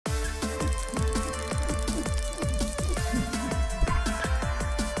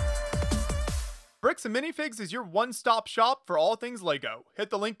Bricks and Minifigs is your one-stop shop for all things LEGO. Hit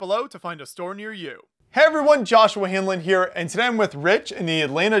the link below to find a store near you. Hey everyone, Joshua Hinland here, and today I'm with Rich in the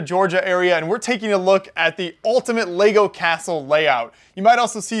Atlanta, Georgia area, and we're taking a look at the ultimate LEGO castle layout. You might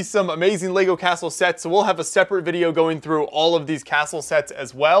also see some amazing LEGO castle sets, so we'll have a separate video going through all of these castle sets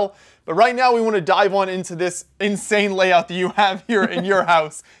as well. But right now we want to dive on into this insane layout that you have here in your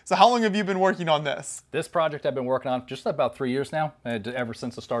house. So how long have you been working on this? This project I've been working on just about 3 years now. Ever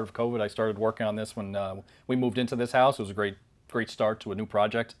since the start of COVID, I started working on this when we moved into this house. It was a great start to a new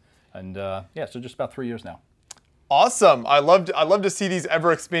project. And yeah, so just about 3 years now. Awesome. I love to see these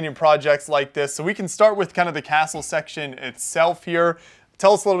ever-expanding projects like this. So we can start with kind of the castle section itself here.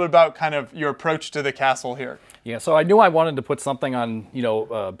 Tell us a little bit about kind of your approach to the castle here. Yeah, so I knew I wanted to put something on,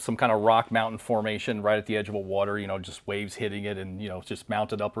 some kind of rock mountain formation right at the edge of a water, just waves hitting it and, just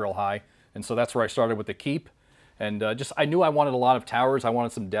mounted up real high. And so that's where I started with the keep. And I knew I wanted a lot of towers. I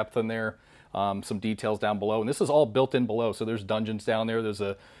wanted some depth in there, some details down below. And this is all built in below. So there's dungeons down there. There's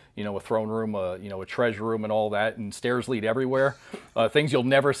a throne room, a treasure room and all that, and stairs lead everywhere. Things you'll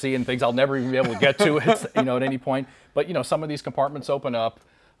never see and things I'll never even be able to get to at any point. But, some of these compartments open up.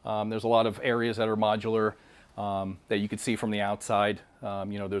 There's a lot of areas that are modular that you can see from the outside.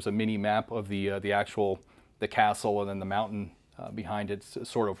 There's a mini map of the castle and then the mountain behind it. It's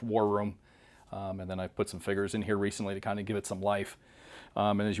sort of war room. And then I put some figures in here recently to kind of give it some life.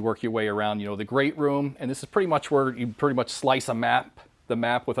 And as you work your way around, the great room, and this is pretty much where you pretty much slice the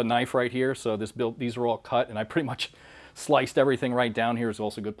map with a knife right here. So these are all cut, and I pretty much sliced everything right down here. It's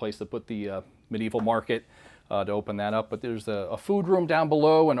also a good place to put the medieval market to open that up. But there's a food room down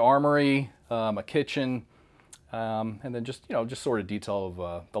below, an armory, a kitchen, and then just sort of detail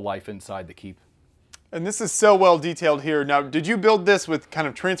of the life inside the keep. And this is so well detailed here. Now, did you build this with kind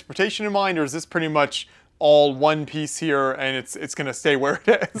of transportation in mind, or is this pretty much all one piece here and it's going to stay where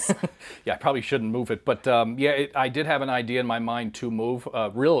it is? Yeah, I probably shouldn't move it, but yeah, I did have an idea in my mind to move.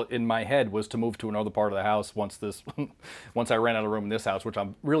 Real in my head was to move to another part of the house once I ran out of room in this house, which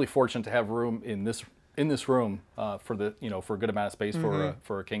I'm really fortunate to have room in this room for a good amount of space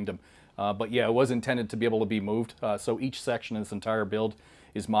for a kingdom. But yeah, it was intended to be able to be moved. So each section of this entire build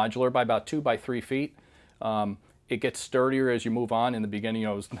is modular by about 2 by 3 feet. It gets sturdier as you move on. In the beginning,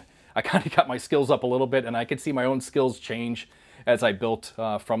 I kind of got my skills up a little bit, and I could see my own skills change as I built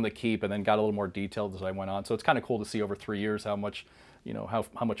from the keep, and then got a little more detailed as I went on. So it's kind of cool to see over 3 years how much,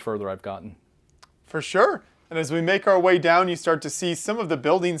 how much further I've gotten. For sure. And as we make our way down, you start to see some of the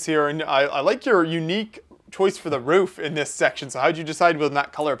buildings here, and I like your unique choice for the roof in this section. So how'd you decide with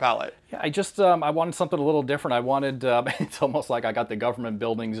that color palette? Yeah, I wanted something a little different. I wanted, it's almost like I got the government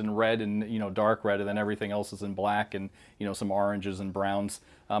buildings in red and, dark red, and then everything else is in black and, some oranges and browns.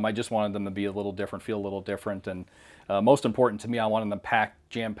 I just wanted them to be a little different, feel a little different. And most important to me, I wanted them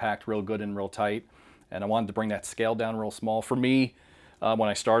jam-packed real good and real tight. And I wanted to bring that scale down real small. For me, when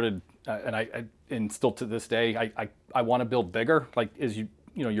I started, and still to this day, I want to build bigger. Like as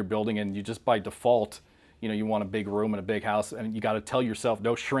you're building, and you just by default, you want a big room and a big house, and you got to tell yourself,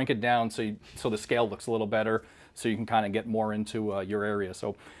 no, shrink it down so the scale looks a little better, so you can kind of get more into your area.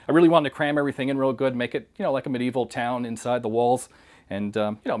 So I really wanted to cram everything in real good, make it, like a medieval town inside the walls, and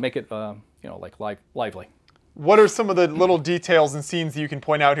make it, like lively. What are some of the little details and scenes that you can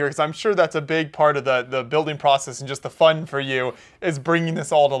point out here? Because I'm sure that's a big part of the building process, and just the fun for you is bringing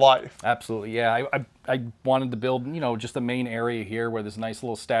this all to life. Absolutely, yeah. I wanted to build, just the main area here where there's a nice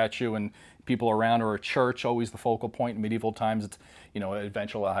little statue and people around, or a church, always the focal point in medieval times. It's,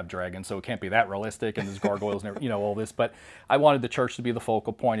 eventually I'll have dragons, so it can't be that realistic, and there's gargoyles and all this. But I wanted the church to be the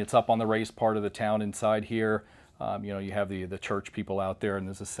focal point. It's up on the raised part of the town inside here. You have the church people out there, and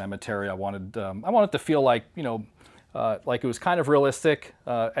there's a cemetery. I wanted to feel like, like it was kind of realistic,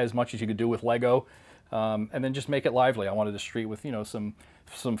 as much as you could do with Lego, and then just make it lively. I wanted the street with,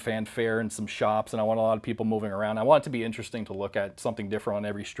 some fanfare and some shops, and I want a lot of people moving around. I want it to be interesting to look at, something different on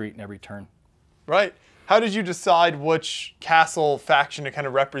every street and every turn. Right. How did you decide which castle faction to kind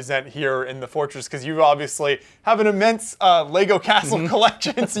of represent here in the fortress? Because you obviously have an immense Lego castle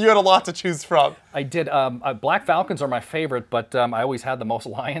collection, so you had a lot to choose from. I did. Black Falcons are my favorite, but I always had the most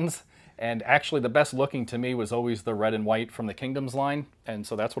lions. And actually, the best looking to me was always the red and white from the Kingdoms line, and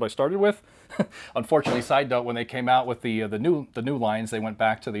so that's what I started with. Unfortunately, side note, when they came out with the new lines, they went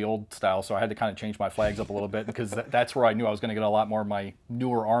back to the old style, so I had to kind of change my flags up a little bit, because that's where I knew I was going to get a lot more of my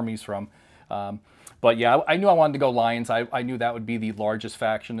newer armies from. But yeah, I knew I wanted to go lions. I knew that would be the largest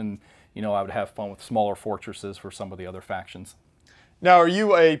faction, and I would have fun with smaller fortresses for some of the other factions. Now, are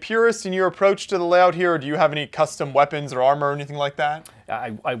you a purist in your approach to the layout here, or do you have any custom weapons or armor or anything like that?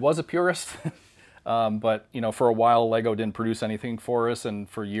 I was a purist, but for a while Lego didn't produce anything for us, and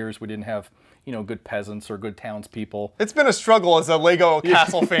for years we didn't have good peasants or good townspeople. It's been a struggle as a Lego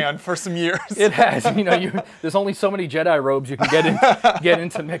castle fan for some years. It has. There's only so many Jedi robes you can get in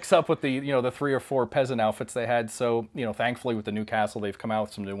to mix up with the the 3 or 4 peasant outfits they had. So thankfully with the new castle they've come out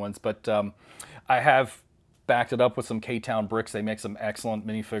with some new ones. But I have backed it up with some K-Town bricks. They make some excellent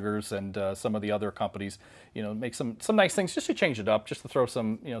minifigures, and some of the other companies, make some nice things just to change it up, just to throw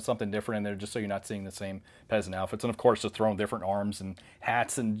some, something different in there, just so you're not seeing the same peasant outfits. And of course, to throw in different arms and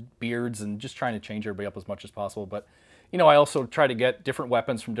hats and beards, and just trying to change everybody up as much as possible. But, I also try to get different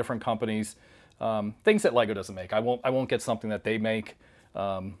weapons from different companies, things that Lego doesn't make. I won't get something that they make.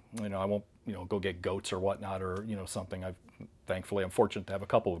 I won't, go get goats or whatnot, or something. Thankfully, I'm fortunate to have a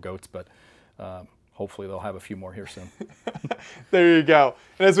couple of goats, but. Hopefully they'll have a few more here soon. There you go.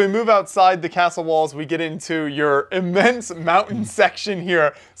 And as we move outside the castle walls, we get into your immense mountain section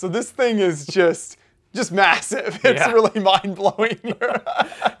here. So this thing is just massive. It's really mind-blowing here.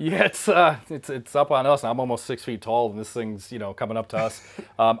 Yeah, it's up on us. I'm almost 6 feet tall, and this thing's coming up to us.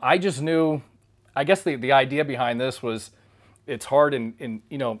 I just knew. I guess the idea behind this was, it's hard in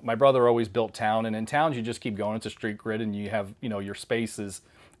my brother always built town, and in towns you just keep going. It's a street grid, and you have your spaces.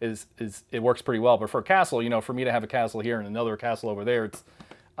 It works pretty well. But for a castle, for me to have a castle here and another castle over there,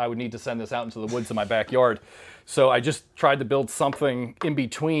 I would need to send this out into the woods in my backyard. So I just tried to build something in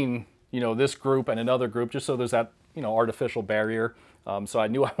between, this group and another group, just so there's that, artificial barrier. So I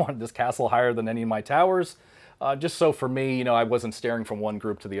knew I wanted this castle higher than any of my towers, just so for me, I wasn't staring from one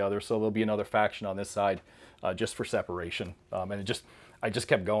group to the other. So there'll be another faction on this side, just for separation. And I just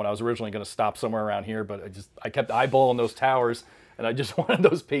kept going. I was originally going to stop somewhere around here, but I kept eyeballing those towers. And I just wanted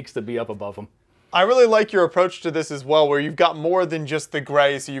those peaks to be up above them. I really like your approach to this as well, where you've got more than just the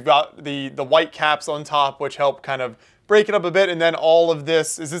gray. So you've got the white caps on top, which help kind of break it up a bit. And then all of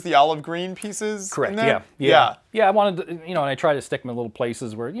this, is this the olive green pieces? Correct, yeah. Yeah, I wanted to, and I try to stick them in little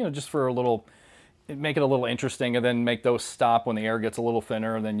places where, just for make it a little interesting, and then make those stop when the air gets a little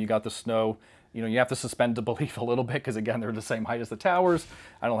thinner. And then you got the snow. You have to suspend the belief a little bit, because again, they're the same height as the towers.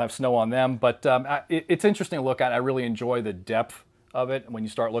 I don't have snow on them, but it's interesting to look at. I really enjoy the depth of it when you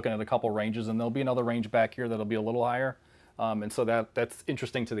start looking at a couple ranges, and there'll be another range back here that'll be a little higher, and so that's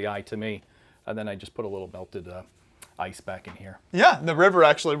interesting to the eye to me. And then I just put a little melted ice back in here. Yeah, the river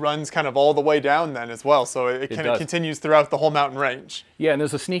actually runs kind of all the way down then as well, so it kind of continues throughout the whole mountain range. Yeah, and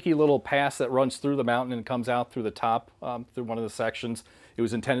there's a sneaky little pass that runs through the mountain and comes out through the top, through one of the sections. It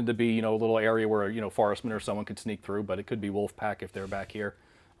was intended to be, a little area where, forestmen or someone could sneak through, but it could be wolf pack if they're back here.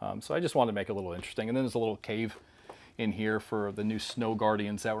 So I just wanted to make it a little interesting. And then there's a little cave in here for the new snow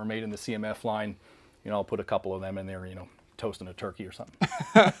guardians that were made in the CMF line. I'll put a couple of them in there, toasting a turkey or something.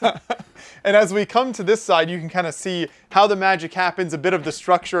 And as we come to this side, you can kind of see how the magic happens, a bit of the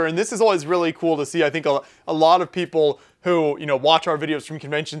structure, and this is always really cool to see. I think a lot of people who watch our videos from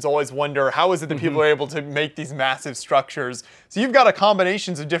conventions always wonder, how is it that people are able to make these massive structures? So you've got a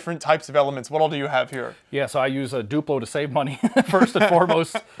combinations of different types of elements. What all do you have here? Yeah, so I use a Duplo to save money first and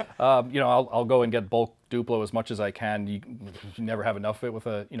foremost. I'll go and get bulk Duplo as much as I can. You never have enough of it with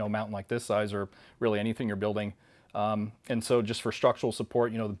a mountain like this size, or really anything you're building. And so just for structural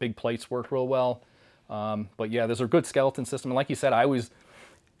support, the big plates work real well. But yeah, there's a good skeleton system. And like you said,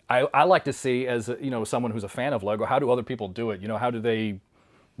 I like to see, as someone who's a fan of Lego, how do other people do it? How do they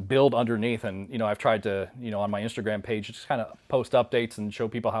build underneath? And I've tried to on my Instagram page just kind of post updates and show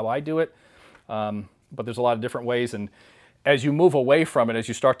people how I do it. But there's a lot of different ways, and as you move away from it, as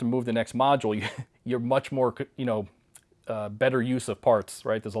you start to move the next module, you're much more better use of parts,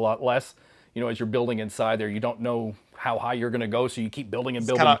 right? There's a lot less. As you're building inside there, you don't know how high you're going to go, so you keep building and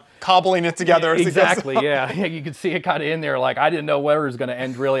building. Kind of cobbling it together. Yeah, exactly, yeah. You can see it kind of in there. Like, I didn't know where it was going to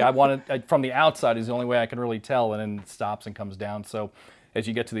end, really. I wanted, from the outside is the only way I can really tell, and then it stops and comes down. So as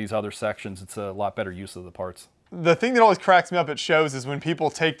you get to these other sections, it's a lot better use of the parts. The thing that always cracks me up at shows is when people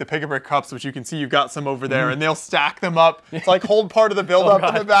take the pick-a-brick cups, which you can see you've got some over there, and they'll stack them up. It's like hold part of the build-up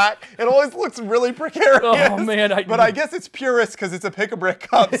in the back. It always looks really precarious. Oh, man. But I guess it's purist because it's a pick-a-brick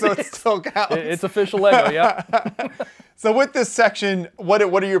cup, so it still counts. It's official Lego, yeah. So with this section, what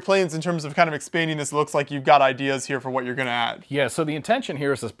are your plans in terms of kind of expanding this? It looks like you've got ideas here for what you're going to add. Yeah, so the intention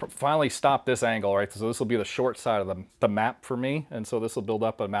here is to finally stop this angle, right? So this will be the short side of the map for me, and so this will build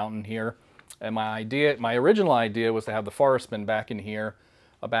up a mountain here. And my original idea was to have the forestmen back in here,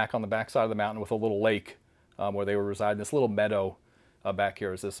 back on the back side of the mountain with a little lake where they would reside in this little meadow back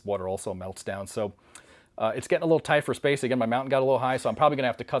here as this water also melts down. So it's getting a little tight for space. Again, my mountain got a little high, so I'm probably going to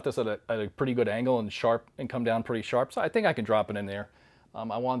have to cut this at a pretty good angle and come down pretty sharp. So I think I can drop it in there.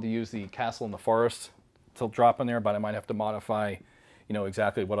 I wanted to use the castle in the forest to drop in there, but I might have to modify,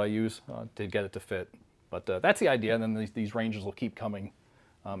 exactly what I use to get it to fit. But that's the idea, and then these ranges will keep coming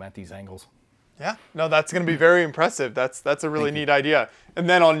at these angles. Yeah, no, that's going to be very impressive. That's a really neat idea. And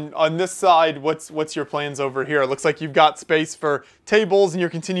then on this side, what's your plans over here? It looks like you've got space for tables and you're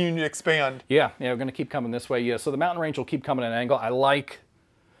continuing to expand. Yeah, we're going to keep coming this way. Yeah, so the mountain range will keep coming at an angle. I like,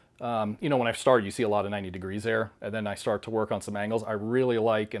 you know, when I started, you see a lot of 90 degrees there, and then I start to work on some angles. I really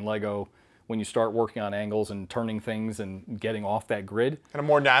like in Lego when you start working on angles and turning things and getting off that grid. And a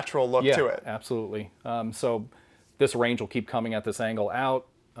more natural look to it. Absolutely. So this range will keep coming at this angle out.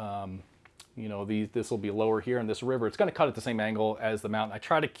 You know, this will be lower here in this river. It's going to cut at the same angle as the mountain. I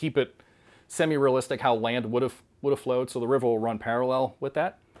try to keep it semi-realistic how land would have flowed, so the river will run parallel with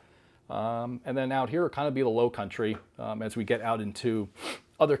that. And then out here will kind of be the low country as we get out into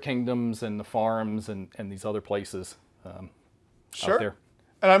other kingdoms and the farms and these other places Sure. out there.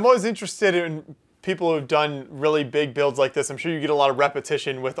 And I'm always interested in people who have done really big builds like this. I'm sure you get a lot of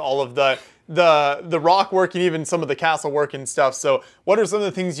repetition with all of the rock work and even some of the castle work and stuff. So what are some of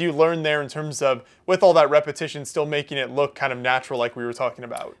the things you learned there in terms of, with all that repetition, still making it look kind of natural like we were talking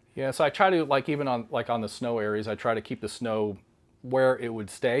about? Yeah, so I try to, like even on the snow areas, I try to keep the snow where it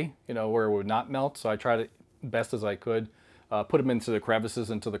would stay, you know, where it would not melt. So I try to, best as I could, put them into the crevices,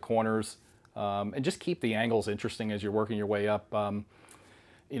 into the corners, and just keep the angles interesting as you're working your way up.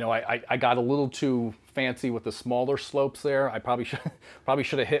 You know, I got a little too fancy with the smaller slopes there. I probably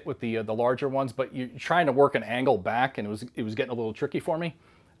should have hit with the larger ones, but you're trying to work an angle back, and it was getting a little tricky for me.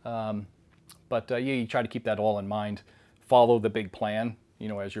 But yeah, you try to keep that all in mind. Follow the big plan. You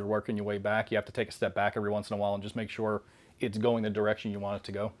know, as you're working your way back, you have to take a step back every once in a while and just make sure it's going the direction you want it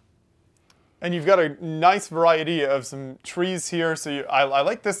to go. And you've got a nice variety of some trees here. So I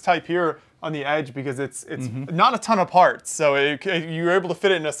like this type here on the edge because it's not a ton of parts. So you're able to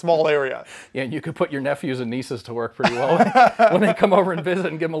fit it in a small area. Yeah, and you could put your nephews and nieces to work pretty well when they come over and visit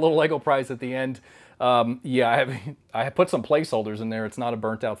and give them a little Lego prize at the end. Yeah, I have put some placeholders in there. It's not a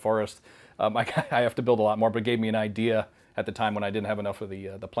burnt out forest. I have to build a lot more, but it gave me an idea at the time when I didn't have enough of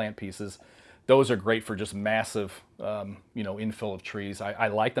the plant pieces. Those are great for just massive, you know, infill of trees. I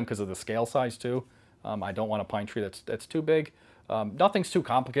like them because of the scale size too. I don't want a pine tree that's too big. Nothing's too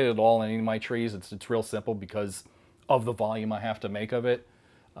complicated at all in any of my trees. It's real simple because of the volume I have to make of it.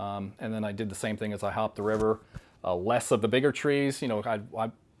 And then I did the same thing as I hopped the river. Less of the bigger trees. You know,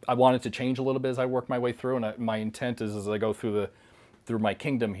 I wanted to change a little bit as I work my way through, and my intent is as I go through my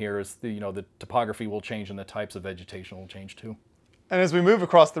kingdom here is the topography will change and the types of vegetation will change too. And as we move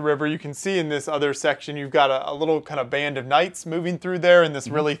across the river, you can see in this other section, you've got a little kind of band of knights moving through there in this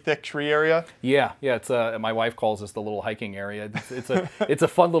really thick tree area. Yeah, it's my wife calls this the little hiking area. It's a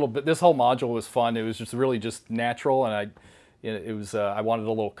fun little bit. This whole module was fun. It was just really just natural, and I wanted a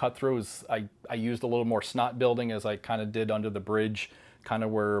little cut through. I used a little more snot building as I kind of did under the bridge, kind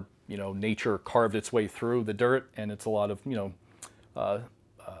of where nature carved its way through the dirt, and it's a lot of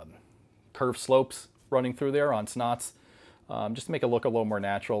curved slopes running through there on snots. Just to make it look a little more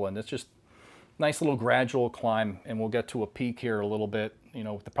natural, and it's just nice little gradual climb, and we'll get to a peak here a little bit,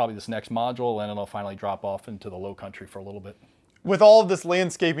 with probably this next module, and it'll finally drop off into the low country for a little bit. With all of this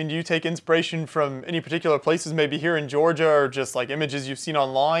landscaping, do you take inspiration from any particular places, maybe here in Georgia, or just like images you've seen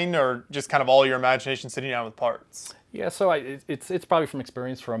online, or just kind of all your imagination sitting down with parts? Yeah, so it's probably from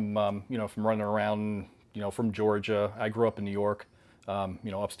experience from from running around, from Georgia. I grew up in New York,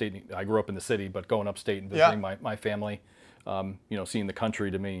 upstate. I grew up in the city, but going upstate and visiting my family. Seeing the country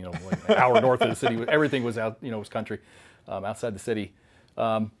to me, like an hour north of the city, everything was out, was country, outside the city.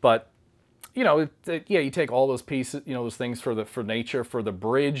 But you take all those pieces, those things for nature, for the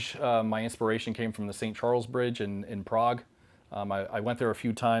bridge. My inspiration came from the St. Charles Bridge in Prague. I went there a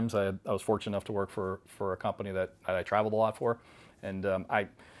few times. I was fortunate enough to work for a company that I traveled a lot for, and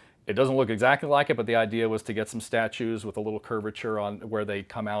it doesn't look exactly like it, but the idea was to get some statues with a little curvature on where they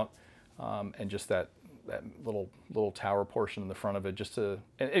come out, and just that little tower portion in the front of it.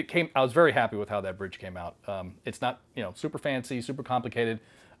 I was very happy with how that bridge came out. It's not super fancy, super complicated,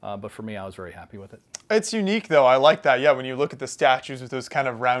 but for me, I was very happy with it. It's unique though. I like that. Yeah, when you look at the statues with those kind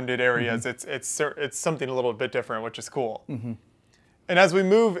of rounded areas, it's something a little bit different, which is cool. Mm-hmm. And as we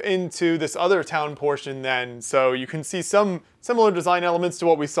move into this other town portion then, so you can see some similar design elements to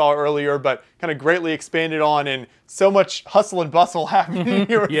what we saw earlier, but kind of greatly expanded on, and so much hustle and bustle happening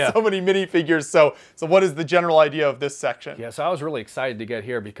here with so many minifigures. So what is the general idea of this section? Yeah, so I was really excited to get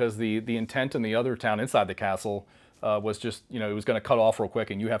here because the intent in the other town inside the castle was just, it was going to cut off real quick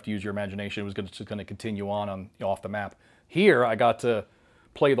and you have to use your imagination. It was just going to continue on off the map. Here, I got to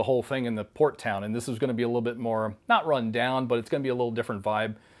play the whole thing in the port town, and this is going to be a little bit more, not run down, but it's going to be a little different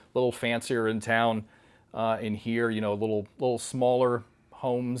vibe, a little fancier in town. In here, a little smaller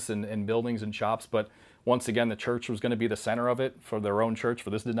homes and buildings and shops, but once again, the church was going to be the center of it for their own church, for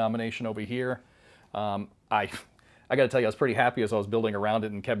this denomination over here. I got to tell you, I was pretty happy as I was building around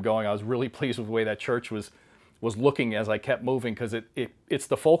it and kept going. I was really pleased with the way that church was looking as I kept moving, because it's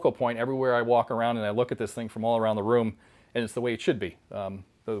the focal point everywhere I walk around, and I look at this thing from all around the room, and it's the way it should be,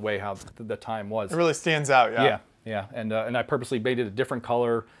 the way how the time was. It really stands out, yeah. Yeah, and I purposely made it a different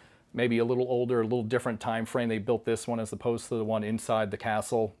color, maybe a little older, a little different time frame. They built this one as opposed to the one inside the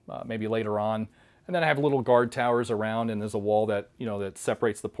castle, maybe later on. And then I have little guard towers around, and there's a wall that, you know, that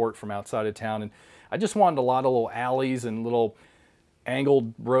separates the port from outside of town. And I just wanted a lot of little alleys and little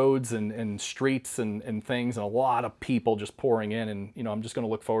angled roads and streets and things, and a lot of people just pouring in. And, you know, I'm just going to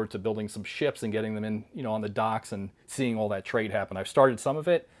look forward to building some ships and getting them in, you know, on the docks and seeing all that trade happen. I've started some of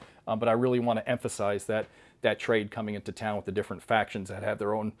it, but I really want to emphasize that trade coming into town with the different factions that have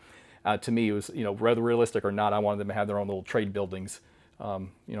their own, to me, it was, you know, whether realistic or not, I wanted them to have their own little trade buildings,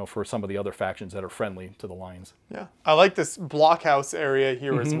 you know, for some of the other factions that are friendly to the Lions. Yeah, I like this blockhouse area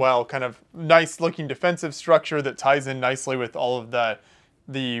here as well. Kind of nice looking defensive structure that ties in nicely with all of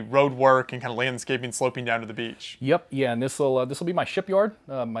the road work and kind of landscaping sloping down to the beach. Yep, yeah, and this will be my shipyard,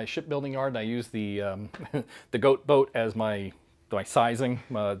 my shipbuilding yard. And I use the the goat boat as my sizing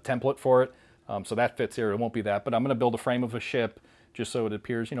template for it, so that fits here. It won't be that, but I'm going to build a frame of a ship, just so it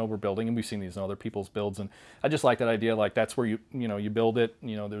appears, you know, we're building, and we've seen these in other people's builds, and I just like that idea. Like, that's where you build it.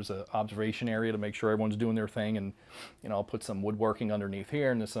 You know, there's an observation area to make sure everyone's doing their thing, and, you know, I'll put some woodworking underneath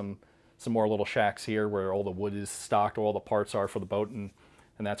here, and there's some more little shacks here where all the wood is stocked, all the parts are for the boat, and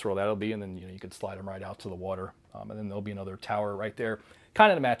that's where that'll be. And then, you know, you could slide them right out to the water, and then there'll be another tower right there,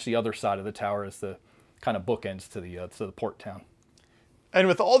 kind of to match the other side of the tower as the kind of bookends to the port town. And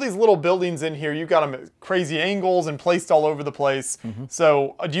with all these little buildings in here, you got them at crazy angles and placed all over the place.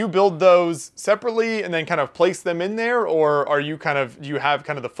 So do you build those separately and then kind of place them in there, or are you do you have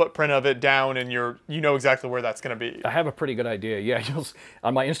kind of the footprint of it down and you know exactly where that's going to be? I have a pretty good idea. Yeah,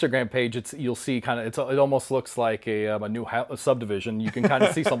 on my Instagram page, you'll see kind of it almost looks like a new subdivision. You can kind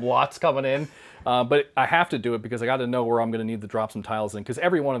of see some lots coming in, but I have to do it because I got to know where I'm going to need to drop some tiles in, because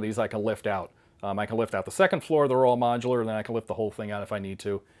every one of these I can lift out. I can lift out the second floor, they're all modular, and then I can lift the whole thing out if I need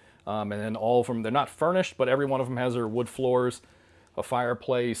to. And then all of them, they're not furnished, but every one of them has their wood floors, a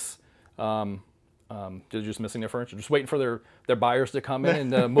fireplace. They're just missing their furniture, just waiting for their buyers to come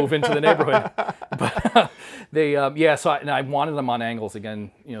in and move into the neighborhood. But so I wanted them on angles again,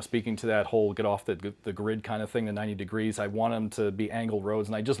 you know, speaking to that whole get off the grid kind of thing, the 90 degrees. I want them to be angled roads,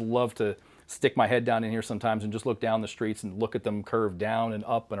 and I just love to stick my head down in here sometimes and just look down the streets and look at them curve down and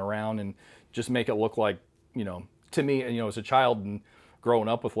up and around, and just make it look like, you know, to me, you know, as a child and growing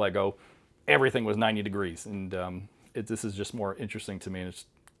up with Lego, everything was 90 degrees. And this is just more interesting to me, and it's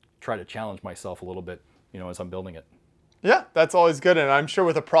try to challenge myself a little bit, you know, as I'm building it. Yeah, that's always good. And I'm sure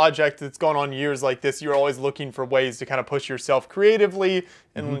with a project that's gone on years like this, you're always looking for ways to kind of push yourself creatively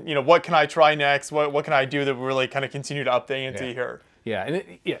and, you know, what can I try next? What can I do that will really kind of continue to up the ante here? Yeah, and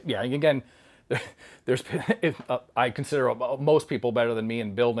and again, I consider most people better than me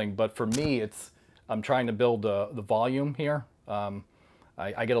in building, but for me, I'm trying to build the volume here.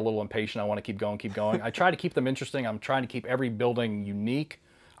 I get a little impatient. I want to keep going. I try to keep them interesting. I'm trying to keep every building unique.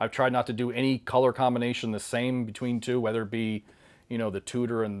 I've tried not to do any color combination the same between two, whether it be, you know, the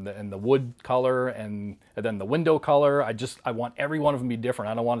Tudor and the wood color and then the window color. I want every one of them to be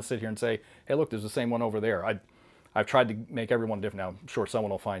different. I don't want to sit here and say, hey, look, there's the same one over there. I've tried to make everyone different. Now, I'm sure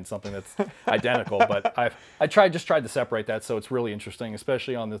someone will find something that's identical, but I tried to separate that so it's really interesting,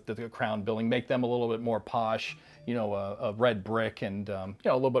 especially on the crown building. Make them a little bit more posh, you know, a red brick, and you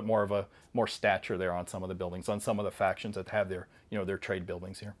know, a little bit more of a stature there on some of the buildings, on some of the factions that have their, you know, their trade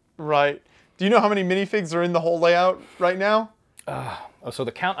buildings here. Right. Do you know how many minifigs are in the whole layout right now? So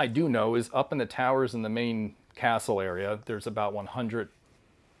the count I do know is up in the towers in the main castle area. There's about 100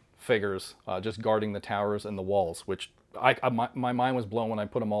 figures just guarding the towers and the walls, which my mind was blown when I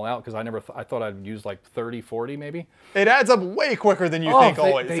put them all out, because I thought I'd use like 30, 40 maybe. It adds up way quicker than you think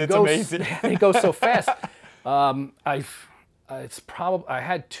always. It's amazing. They go so fast. I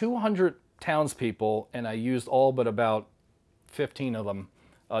had 200 townspeople, and I used all but about 15 of them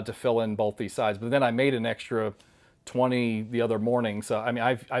to fill in both these sides. But then I made an extra 20 the other morning. So I mean,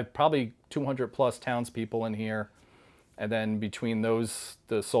 I've probably 200 plus townspeople in here. And then between those,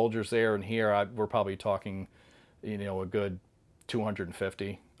 the soldiers there and here, we're probably talking, you know, a good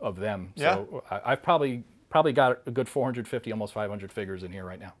 250 of them. Yeah. So I've probably got a good 450, almost 500 figures in here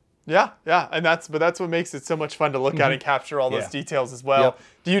right now. Yeah, and that's what makes it so much fun to look at and capture all those details as well. Yep.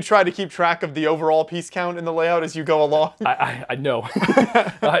 Do you try to keep track of the overall piece count in the layout as you go along? I know.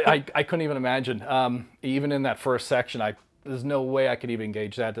 I couldn't even imagine. Even in that first section, I there's no way I could even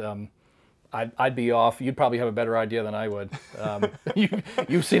gauge that. I'd be off. You'd probably have a better idea than I would.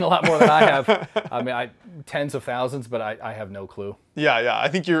 You've seen a lot more than I have. I mean, tens of thousands, but I have no clue. Yeah. I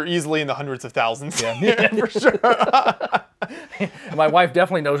think you're easily in the hundreds of thousands. Yeah, for sure. My wife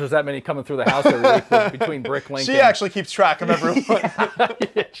definitely knows there's that many coming through the house every week between Bricklink. She actually keeps track of everyone.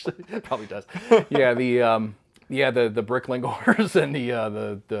 Yeah, she probably does. Yeah, the Bricklink orders and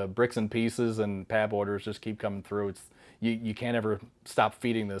the bricks and pieces and pab orders just keep coming through. It's you can't ever stop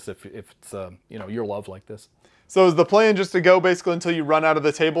feeding this if it's your love like this. So is the plan just to go basically until you run out of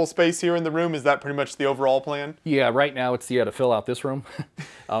the table space here in the room? Is that pretty much the overall plan? Yeah, right now it's to fill out this room.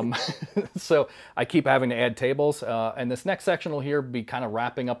 So I keep having to add tables. And this next section will here be kind of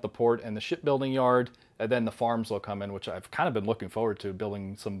wrapping up the port and the shipbuilding yard. And then the farms will come in, which I've kind of been looking forward to,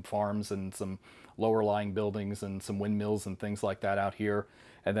 building some farms and some lower lying buildings and some windmills and things like that out here.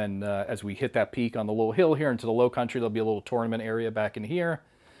 And then as we hit that peak on the little hill here into the low country, there'll be a little tournament area back in here.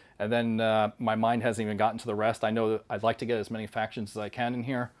 And then my mind hasn't even gotten to the rest. I know that I'd like to get as many factions as I can in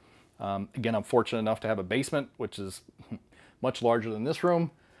here. Again, I'm fortunate enough to have a basement, which is much larger than this room.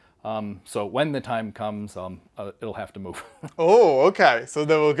 So when the time comes, it'll have to move. Oh, okay. So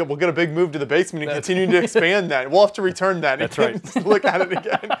then we'll get a big move to the basement and continue to expand that. We'll have to return that. That's right. Look at it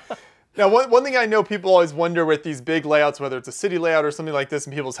again. Now, one thing I know people always wonder with these big layouts, whether it's a city layout or something like this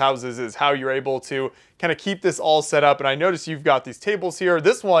in people's houses, is how you're able to kind of keep this all set up. And I noticed you've got these tables here.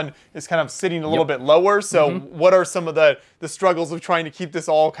 This one is kind of sitting a little bit lower. So what are some of the struggles of trying to keep this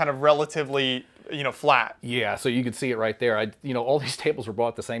all kind of relatively flat? Yeah, so you can see it right there. All these tables were bought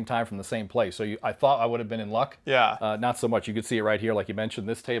at the same time from the same place. So I thought I would have been in luck. Yeah. Not so much. You can see it right here. Like you mentioned,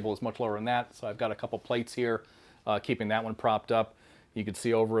 this table is much lower than that. So I've got a couple plates here, keeping that one propped up. You can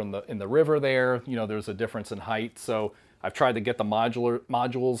see over in the river there, there's a difference in height. So I've tried to get the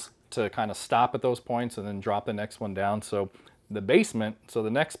modules to kind of stop at those points and then drop the next one down. So the basement, so the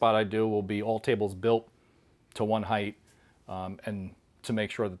next spot I do will be all tables built to one height, and to make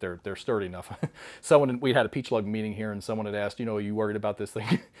sure that they're sturdy enough. We had a peach lug meeting here, and someone had asked, are you worried about this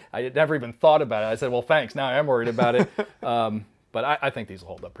thing? I had never even thought about it. I said, well, thanks. Now I am worried about it. But I think these will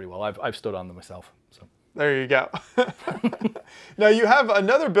hold up pretty well. I've stood on them myself. So. There you go. Now you have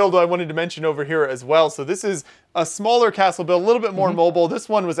another build I wanted to mention over here as well. So this is a smaller castle build, a little bit more mobile. This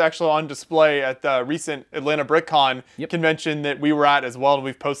one was actually on display at the recent Atlanta BrickCon convention that we were at as well. And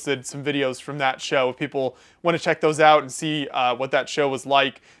we've posted some videos from that show if people want to check those out and see what that show was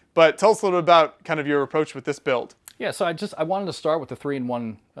like. But tell us a little bit about kind of your approach with this build. Yeah, so I wanted to start with the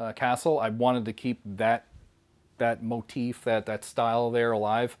 3-in-1 castle. I wanted to keep that motif, that style there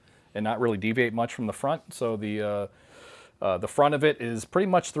alive, and not really deviate much from the front. So the front of it is pretty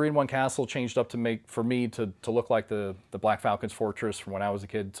much 3-in-1 castle changed up for me to look like the Black Falcon's fortress from when I was a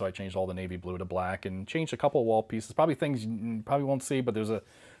kid. So I changed all the navy blue to black and changed a couple of wall pieces. Probably things you probably won't see, but there's a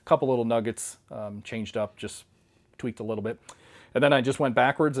couple little nuggets changed up, just tweaked a little bit. And then I just went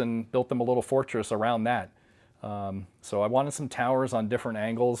backwards and built them a little fortress around that. So I wanted some towers on different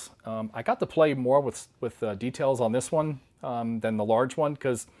angles. I got to play more with details on this one than the large one,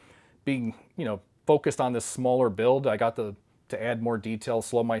 because being focused on this smaller build, I got to add more detail,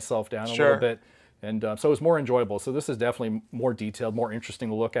 slow myself down a little bit, and so it was more enjoyable. So this is definitely more detailed, more interesting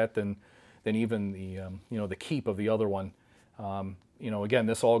to look at than even the the keep of the other one. Again,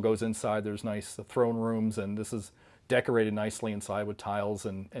 this all goes inside. There's nice throne rooms, and this is decorated nicely inside with tiles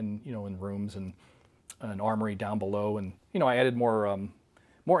and in rooms and an armory down below. And I added more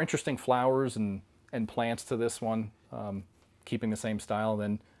interesting flowers and plants to this one, keeping the same style.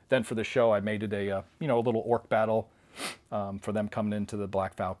 Then for the show, I made it a little orc battle for them coming into the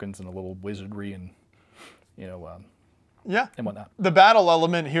Black Falcons, and a little wizardry and and whatnot. The battle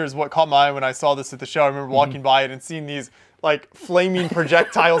element here is what caught my eye when I saw this at the show. I remember walking by it and seeing these like flaming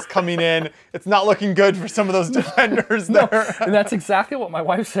projectiles coming in. It's not looking good for some of those defenders there. And that's exactly what my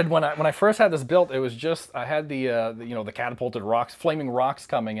wife said when I first had this built. It was just I had the catapulted rocks, flaming rocks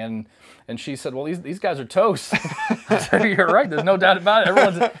coming in, and she said, "Well, these guys are toast." I said, "You're right. There's no doubt about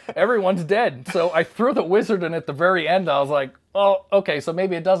it. Everyone's dead." So I threw the wizard, and at the very end, I was like, "Oh, okay. So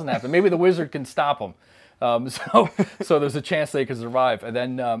maybe it doesn't happen. Maybe the wizard can stop them." So there's a chance they could survive. And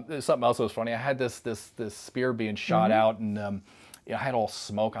then there's something else that was funny. I had this spear being shot out, and I had all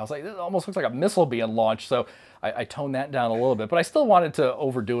smoke. I was like, this almost looks like a missile being launched. So I toned that down a little bit, but I still wanted to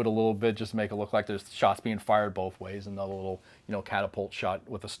overdo it a little bit, just to make it look like there's shots being fired both ways, and another little catapult shot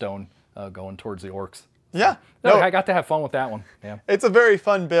with a stone going towards the orcs. Yeah, I got to have fun with that one. Yeah, it's a very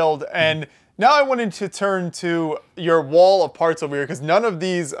fun build. And Now I wanted to turn to your wall of parts over here, because none of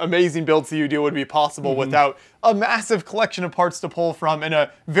these amazing builds that you do would be possible without a massive collection of parts to pull from and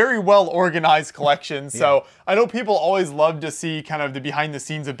a very well organized collection. So I know people always love to see kind of the behind the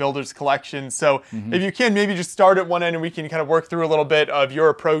scenes of builders' collections. So if you can, maybe just start at one end and we can kind of work through a little bit of your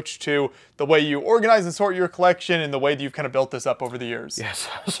approach to the way you organize and sort your collection and the way that you've kind of built this up over the years. Yes.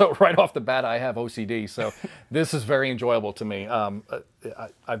 So right off the bat, I have OCD. So this is very enjoyable to me.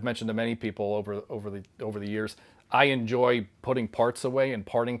 I've mentioned to many people over the years, I enjoy putting parts away and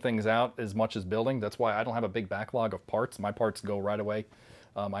parting things out as much as building. That's why I don't have a big backlog of parts. My parts go right away.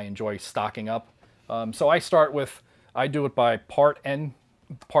 I enjoy stocking up. So I do it by part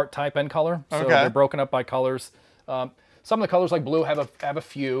type and color. So they're broken up by colors. Some of the colors like blue have a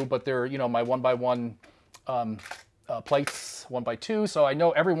few, but they're, you know, my 1x1 plates, 1x2. So I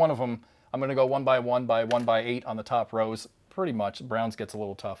know every one of them, I'm going to go 1x1 by 1x8 on the top rows. Pretty much. Browns gets a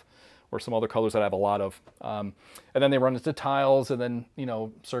little tough, or some other colors that I have a lot of. And then they run into tiles, and then, you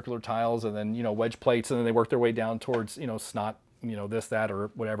know, circular tiles, and then, you know, wedge plates, and then they work their way down towards, you know, snot, you know, this, that,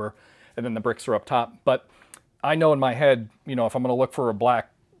 or whatever. And then the bricks are up top. But I know in my head, you know, if I'm going to look for a black,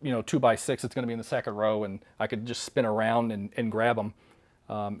 you know, 2x6, it's going to be in the second row, and I could just spin around and grab them.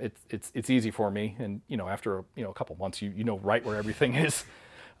 It's easy for me. And, you know, after, a couple months, you know right where everything is.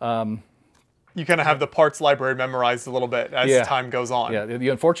 You kind of have the parts library memorized a little bit as time goes on. Yeah, the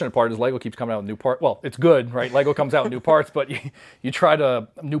unfortunate part is Lego keeps coming out with new parts. Well, it's good, right? Lego comes out with new parts, but you try to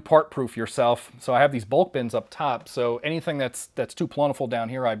new part proof yourself. So I have these bulk bins up top. So anything that's too plentiful down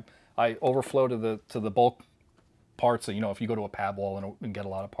here, I overflow to the bulk parts. So, you know, if you go to a pad wall and get a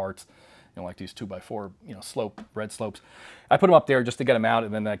lot of parts, you know, like these 2x4, you know, red slopes, I put them up there just to get them out,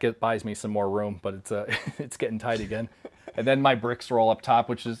 and then that buys me some more room. But it's getting tight again. And then my bricks are all up top,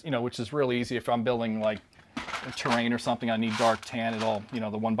 which is really easy. If I'm building like a terrain or something, I need dark tan. It all, you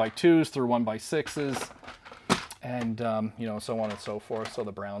know, the 1x2s through 1x6s, and you know, so on and so forth. So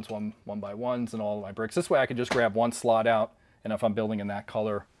the browns 1x1s and all of my bricks. This way I can just grab one slot out, and if I'm building in that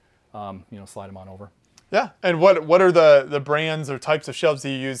color, you know, slide them on over. Yeah. And what are the brands or types of shelves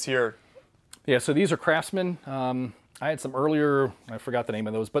that you use here? Yeah. So these are Craftsman. I had some earlier, I forgot the name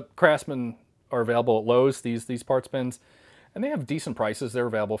of those, but Craftsman are available at Lowe's. These parts bins. And they have decent prices. They're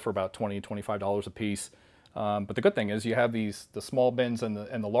available for about $20, $25 a piece. But the good thing is you have the small bins and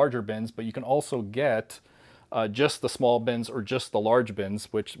the larger bins, but you can also get just the small bins or just the large bins,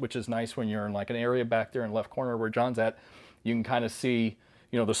 which is nice when you're in like an area back there in the left corner where John's at. You can kind of see,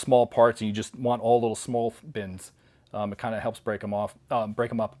 you know, the small parts, and you just want all little small bins. It kind of helps break them up.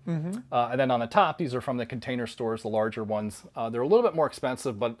 And then on the top, these are from the Container Stores, the larger ones. They're a little bit more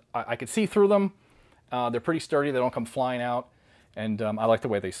expensive, but I could see through them. They're pretty sturdy. They don't come flying out, and I like the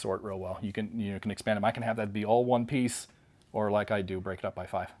way they sort real well. You can expand them. I can have that be all one piece, or like I do, break it up by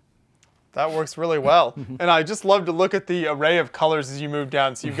 5. That works really well. And I just love to look at the array of colors as you move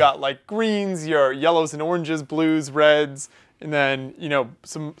down. So you've got like greens, your yellows and oranges, blues, reds, and then, you know,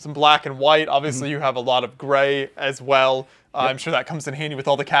 some black and white. Obviously, you have a lot of gray as well. I'm sure that comes in handy with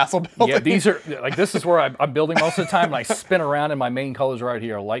all the castle building. Yeah, these are, like, this is where I'm building most of the time, and I spin around, and my main colors right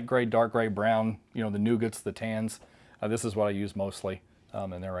here are light gray, dark gray, brown, you know, the nougats, the tans. This is what I use mostly,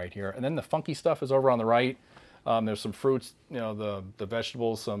 and they're right here. And then the funky stuff is over on the right. There's some fruits, you know, the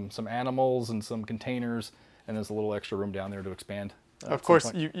vegetables, some animals, and some containers, and there's a little extra room down there to expand. Of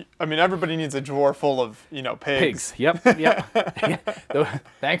course, I mean, everybody needs a drawer full of, you know, pigs. Yep.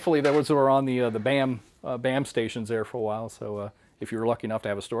 Thankfully, those were on the BAM stations there for a while. So if you were lucky enough to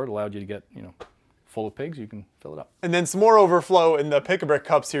have a store, it allowed you to get, you know, full of pigs. You can fill it up. And then some more overflow in the pick-a-brick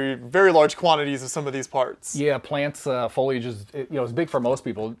cups here. Very large quantities of some of these parts. Yeah, plants, foliage is, you know, it's big for most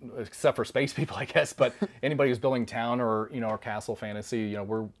people, except for space people, I guess. But anybody who's building town or, you know, or castle fantasy, you know,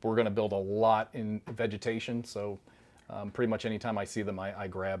 we're going to build a lot in vegetation. So pretty much anytime I see them, I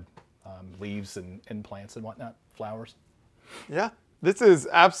grab leaves and plants and whatnot, flowers. Yeah, this is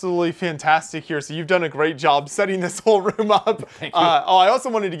absolutely fantastic here. So you've done a great job setting this whole room up. Thank you. I also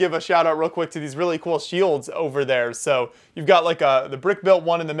wanted to give a shout out real quick to these really cool shields over there. So you've got like the brick built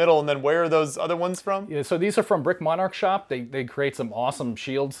one in the middle, and then where are those other ones from? Yeah, so these are from Brick Monarch Shop. They create some awesome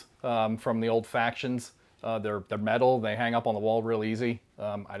shields from the old factions. They're metal. They hang up on the wall real easy.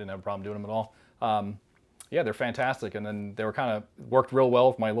 I didn't have a problem doing them at all. Yeah, they're fantastic, and then they were kind of worked real well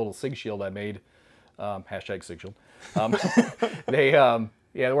with my little SIG shield I made. Hashtag SIG shield.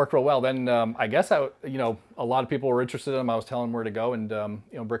 They worked real well. Then I guess a lot of people were interested in them. I was telling them where to go, and you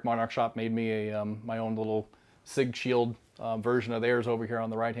know, Brick Monarch Shop made me my own little SIG shield version of theirs over here on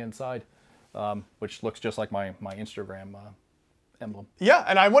the right-hand side, which looks just like my Instagram emblem. Yeah,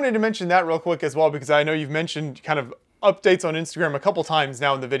 and I wanted to mention that real quick as well, because I know you've mentioned kind of updates on Instagram a couple times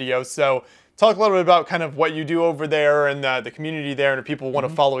now in the video. So talk a little bit about kind of what you do over there and the community there, and if people want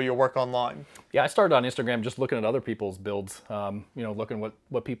to follow your work online. Yeah, I started on Instagram just looking at other people's builds, looking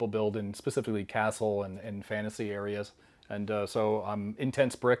what people build in specifically castle and fantasy areas. And so I'm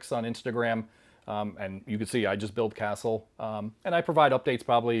Intense Bricks on Instagram, and you can see I just build castle. And I provide updates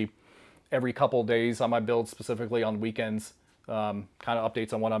probably every couple of days on my build, specifically on weekends. Kind of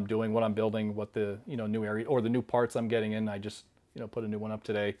updates on what I'm doing, what I'm building, what the new area or the new parts I'm getting in. I just put a new one up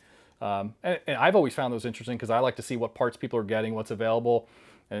today. And I've always found those interesting because I like to see what parts people are getting, what's available,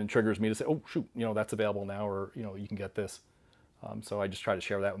 and it triggers me to say, oh shoot, that's available now, or you can get this. So I just try to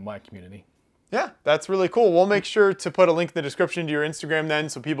share that with my community. Yeah, that's really cool. We'll make sure to put a link in the description to your Instagram then,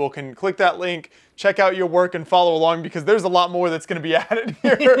 so people can click that link, check out your work, and follow along, because there's a lot more that's going to be added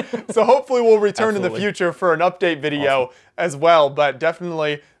here. So hopefully we'll return in the future for an update video as well. But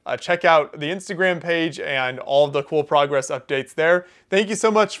definitely check out the Instagram page and all of the cool progress updates there. Thank you so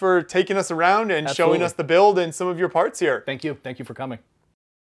much for taking us around and showing us the build and some of your parts here. Thank you. Thank you for coming.